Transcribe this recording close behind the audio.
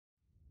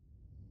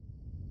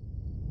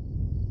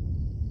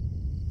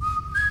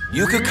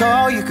You could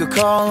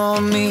call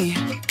on me.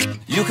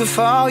 You could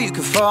fall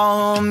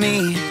on me.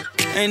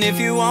 And if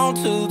you want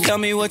to, tell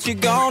me what you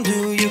gon' do.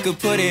 You could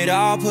put it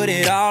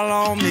all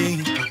on me.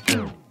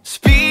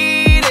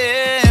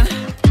 Speeding,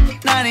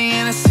 90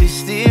 in a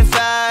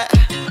 65.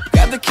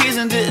 Got the keys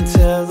and didn't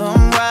tell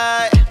them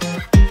right.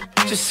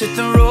 Just hit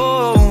the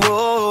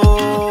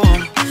road.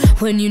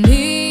 When you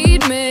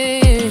need me,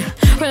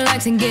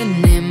 relaxing,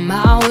 getting in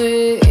my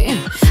way.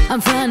 I'm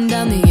flying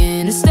down the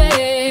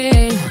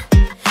interstate.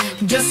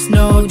 Just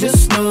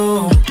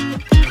know,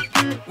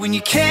 when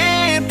you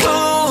can't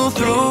pull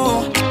through,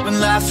 when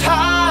life's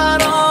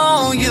hard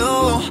on you,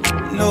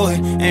 no, it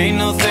ain't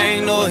no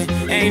thing, no, it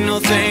ain't no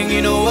thing,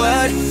 you know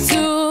what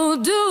to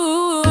do.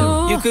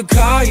 You could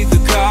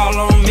call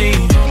on me.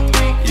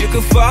 You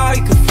could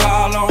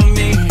fall on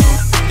me.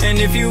 And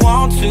if you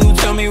want to,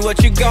 tell me what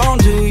you gon'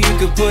 do. You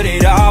could put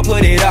it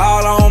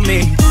all on me.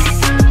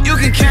 You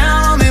can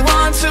count on me,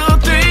 1, 2,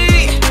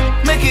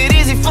 3. Make it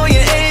easy for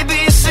your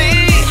ABC.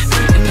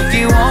 And if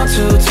you want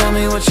to, tell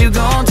me what you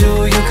gon' do.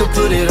 You could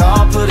put it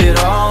all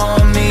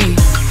on me.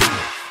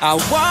 I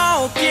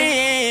walk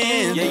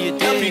in, yeah, you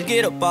help me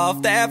get up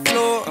off that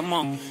floor. Come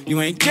on, you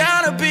ain't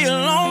gotta be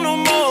alone no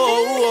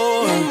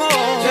more.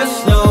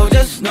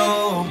 Just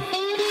know,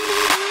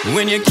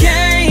 when you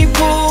can't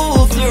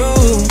pull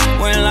through,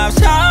 when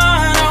life's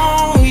hard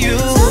on you,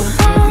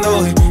 no,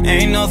 it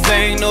ain't no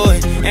thing, no,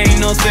 it ain't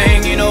no thing,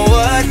 you know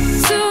what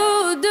to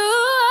do.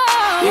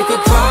 You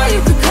could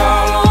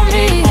call on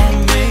me.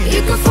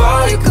 You could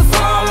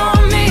fall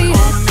on me.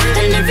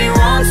 And if you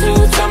want to,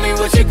 tell me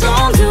what you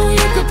gon' do.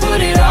 You could put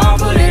it all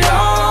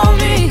on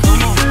me.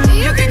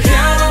 You can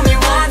count on me,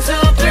 1, 2,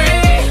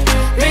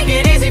 3. Make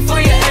it easy for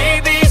your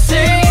ABC.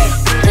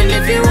 And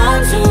if you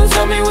want to,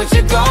 tell me what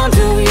you gon'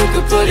 do. You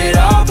could put it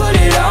all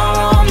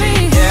on me.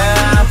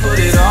 Yeah, put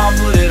it all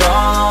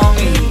on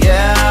me.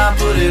 Yeah,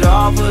 put it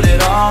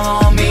all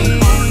on me.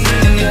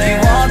 And if you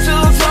want to,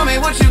 tell me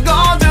what you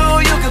gon' do.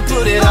 You could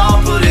put it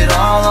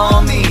all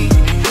on me.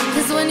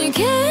 Cause when you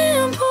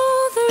can't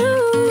pull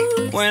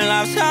through, when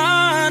life's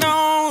hard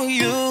on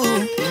you,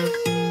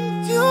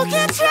 you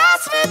can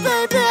trust me,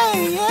 baby,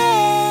 yeah.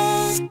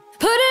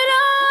 put it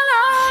all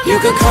on You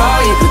could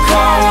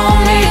call on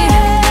me.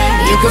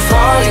 You could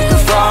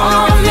fall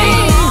on me.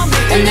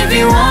 And if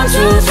you want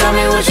to, tell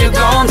me what you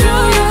gon' do.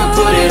 You could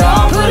put it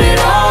all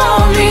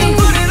on me.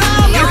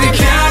 You can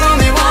count on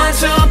me, 1,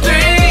 2,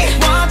 3.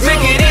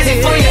 Make it easy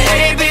for your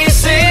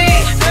ABC.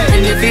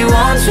 And if you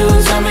want to,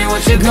 tell me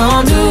what you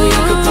gon' do.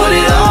 You could put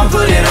it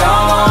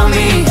all on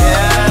me.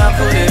 Yeah,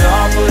 put it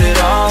all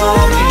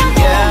on me.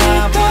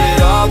 Yeah, put it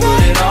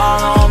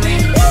all on me.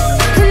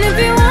 And if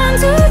you want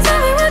to, tell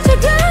me what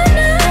you're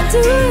gonna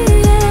do,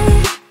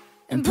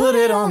 yeah. And put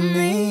it on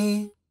me.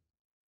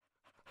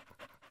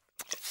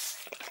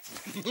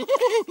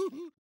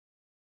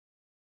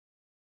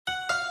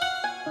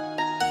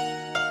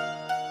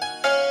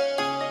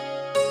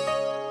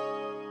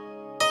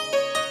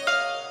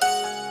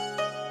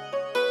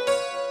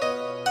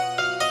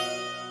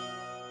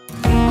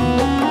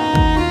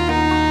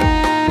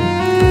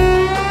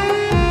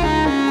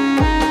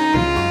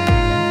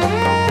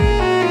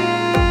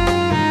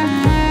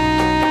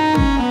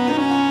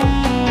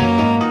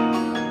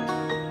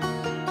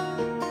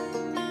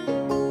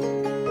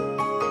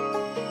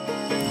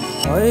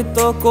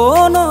 হয়তো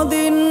কোনো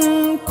দিন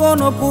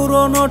কোনো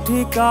পুরনো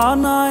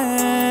ঠিকানায়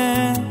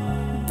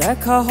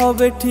দেখা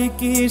হবে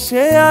ঠিকই,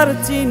 সে আর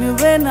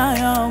চিনবে না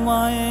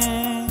আমায়।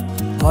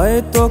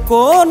 হয়তো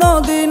কোনো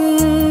দিন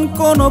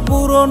কোনো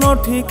পুরনো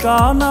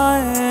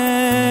ঠিকানায়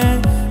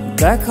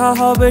দেখা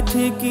হবে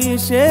ঠিকই,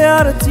 সে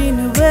আর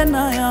চিনবে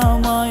না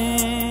আমায়।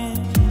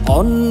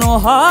 অন্য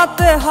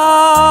হাতে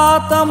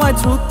হাত আমায়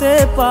ছুঁতে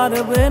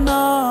পারবে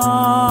না,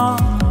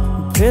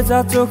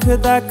 ভেজা চোখে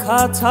দেখা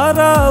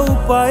ছাড়া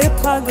উপায়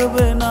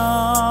থাকবে না।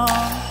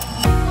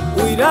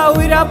 উইরা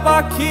উইরা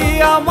পাখি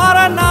আমার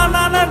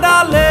নানান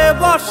ডালে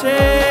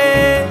বসে,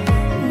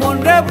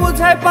 মনরে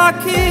বুঝায়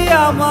পাখি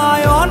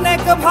আমায়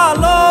অনেক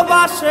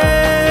ভালোবাসে।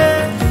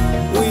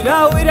 উইরা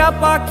উইরা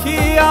পাখি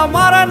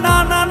আমার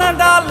নানান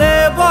ডালে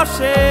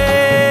বসে,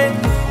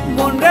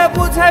 মনরে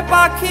বুঝায়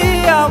পাখি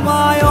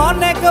আমায়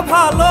অনেক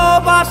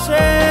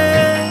ভালোবাসে।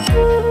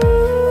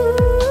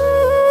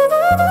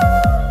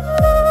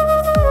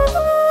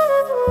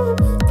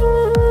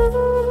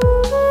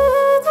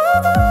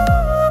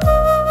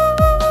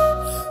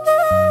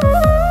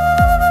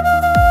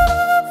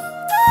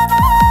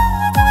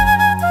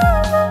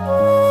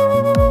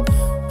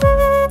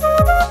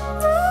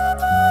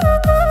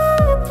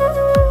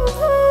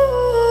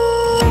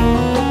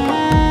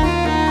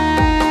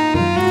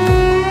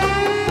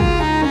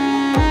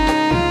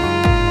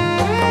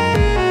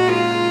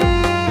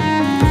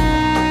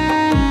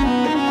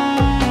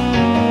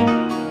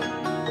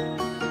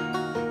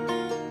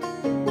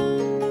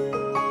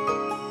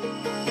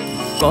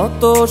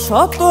 কত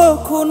শত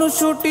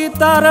খুনসুটি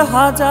তার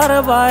হাজার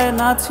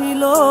বায়না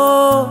ছিল,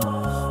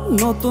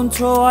 নতুন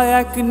ছোঁয়া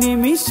এক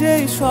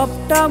নিমিষেই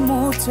সবটা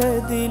মুছে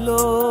দিল।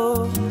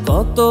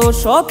 শত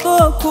শত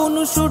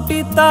খুনসুটি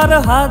তার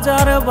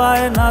হাজার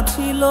বায়না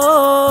ছিল,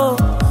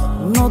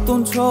 নতুন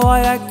ছোঁয়া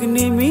এক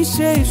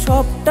নিমিষে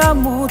সবটা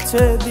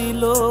মুছে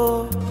দিল।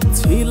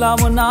 ছিলাম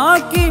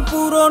নাকি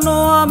পুরনো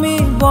আমি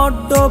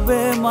বড্ড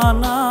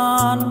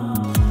বেমানান,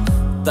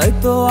 তাই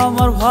তো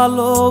আমার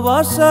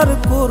ভালোবাসার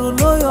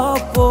করলো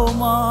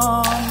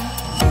অপমান।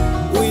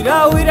 উইরা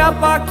উইরা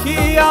পাখি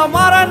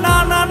আমার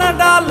নানান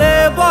ডালে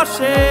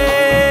বসে,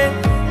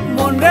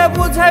 মনরে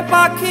বুঝায়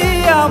পাখি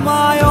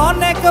আমায়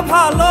অনেক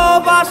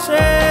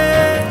ভালোবাসে।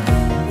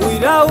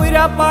 উইরা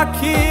উইরা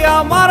পাখি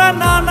আমার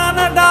নানান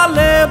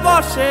ডালে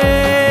বসে,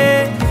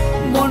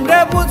 মনরে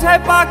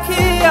বুঝায়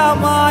পাখি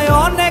আমায়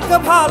অনেক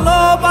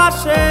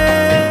ভালোবাসে।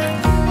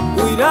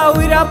 উইরা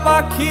উইরা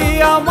পাখি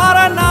আমার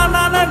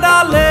নানান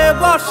ডালে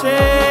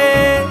বসে,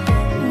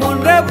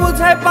 মনরে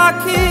বুঝায়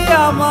পাখি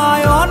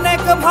আমায়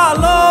অনেক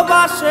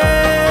ভালোবাসে।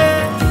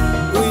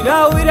 উইরা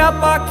উইরা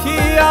পাখি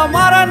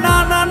আমার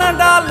নানান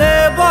ডালে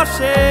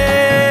বসে,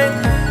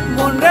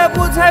 মনরে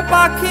বুঝায়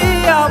পাখি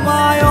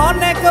আমায়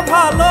অনেক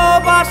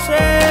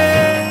ভালোবাসে।